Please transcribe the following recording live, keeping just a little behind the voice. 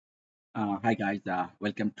Hi guys,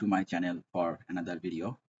 welcome to my channel for another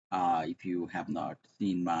video. If you have not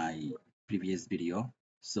seen my previous video,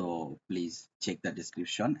 so please check the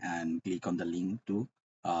description and click on the link to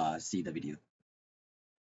see the video.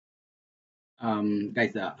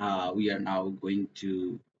 Guys, we are now going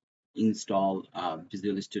to install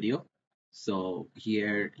Visual Studio. So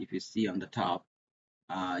here, if you see on the top,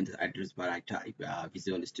 in the address bar, I type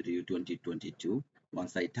Visual Studio 2022.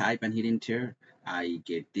 Once I type and hit enter, I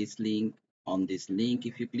get this link. On this link,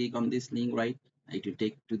 if you click on this link, right, it will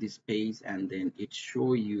take to this page and then it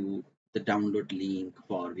show you the download link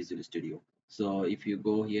for Visual Studio. So if you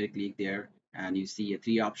go here, click there, and you see a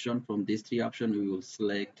three option. From these three option, we will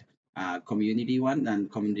select community one, and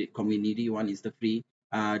community one is the free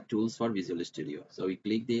tools for Visual Studio. So we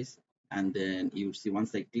click this, and then you see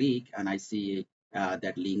once I click and I see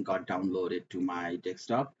that link got downloaded to my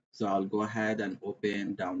desktop. So I'll go ahead and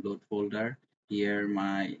open download folder. Here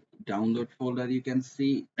my download folder you can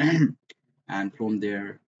see, and from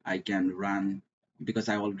there I can run because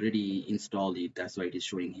I already installed it. That's why it is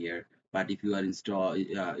showing here. But if you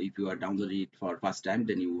are downloading it for first time,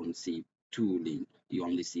 then you won't see two links. You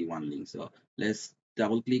only see one link. So let's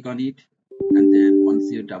double click on it, and then once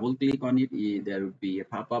you double click on it, there will be a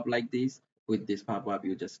pop-up like this. With this pop-up,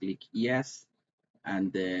 you just click yes,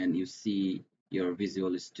 and then you see your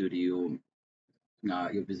Visual Studio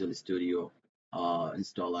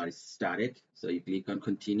installer is started. So you click on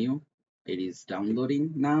continue. It is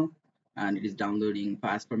downloading now, and it is downloading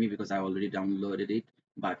fast for me because I already downloaded it.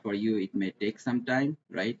 But for you, it may take some time,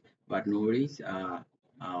 right? But no worries.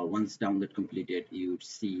 Once download completed, you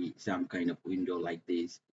see some kind of window like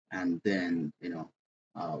this, and then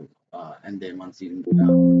and then once you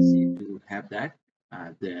do have that,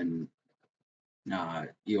 then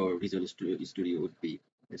your Studio would be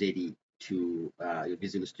ready your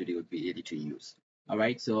Visual Studio would be ready to use. All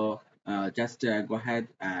right, so just go ahead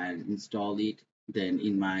and install it. Then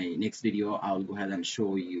in my next video, I'll go ahead and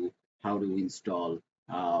show you how to install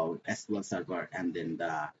SQL Server and then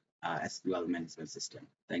the SQL management system.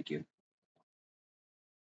 Thank you.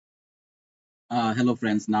 Hello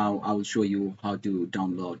friends, now I will show you how to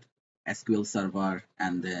download SQL Server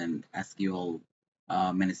and then SQL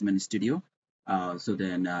Management Studio. So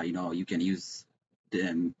then you can use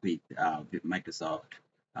them with Microsoft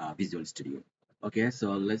Visual Studio. Okay,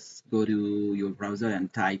 so let's go to your browser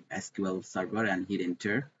and type SQL Server and hit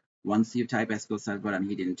enter. Once you type SQL Server and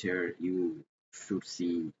hit enter, you should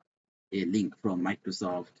see a link from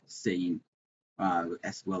Microsoft saying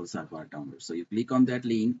SQL Server download. So you click on that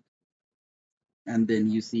link, and then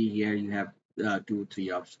you see here you have three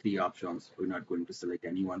options. We're not going to select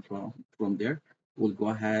any one from there. We'll go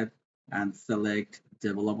ahead and select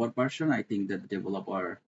developer version. I think that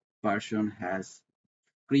developer version has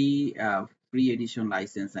free edition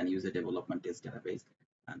license and user development test database.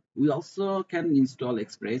 And we also can install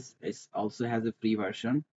Express. It also has a free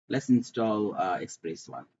version. Let's install Express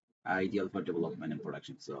one, ideal for development and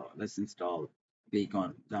production. So let's install. Click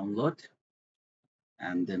on download,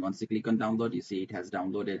 and then once you click on download, you see it has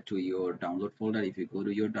downloaded to your download folder. If you go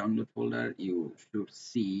to your download folder, you should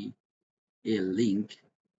see a link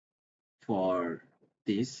for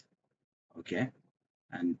this. Okay,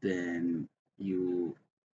 and then you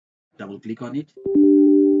double click on it,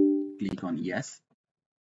 click on yes,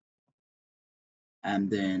 and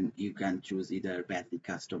then you can choose either basic,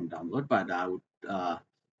 custom, download, but I would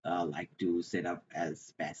like to set up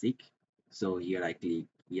as basic. So here I click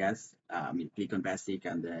yes, click on basic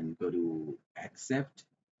and then go to accept.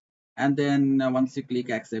 And then once you click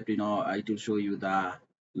accept, it will show you the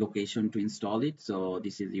location to install it. So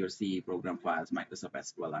this is your C program files, Microsoft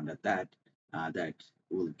SQL. Under that, that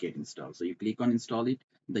will get installed. So you click on install it,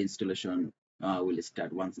 the installation will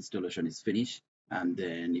start once installation is finished. And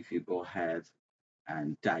then if you go ahead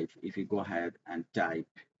and type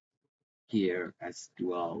here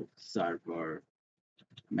SQL Server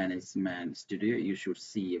Management Studio, you should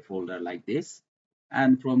see a folder like this,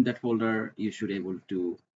 and from that folder you should able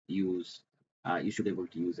to use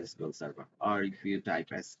SQL Server. Or if you type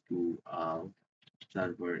SQL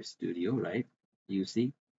Server Studio, right, you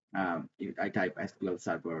see if I type SQL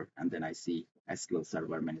Server and then I see SQL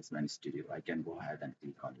Server Management Studio, I can go ahead and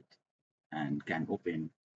click on it and can open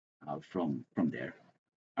from there.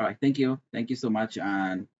 All right, thank you so much,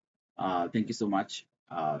 and thank you so much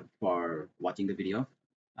for watching the video.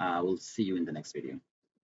 We'll see you in the next video.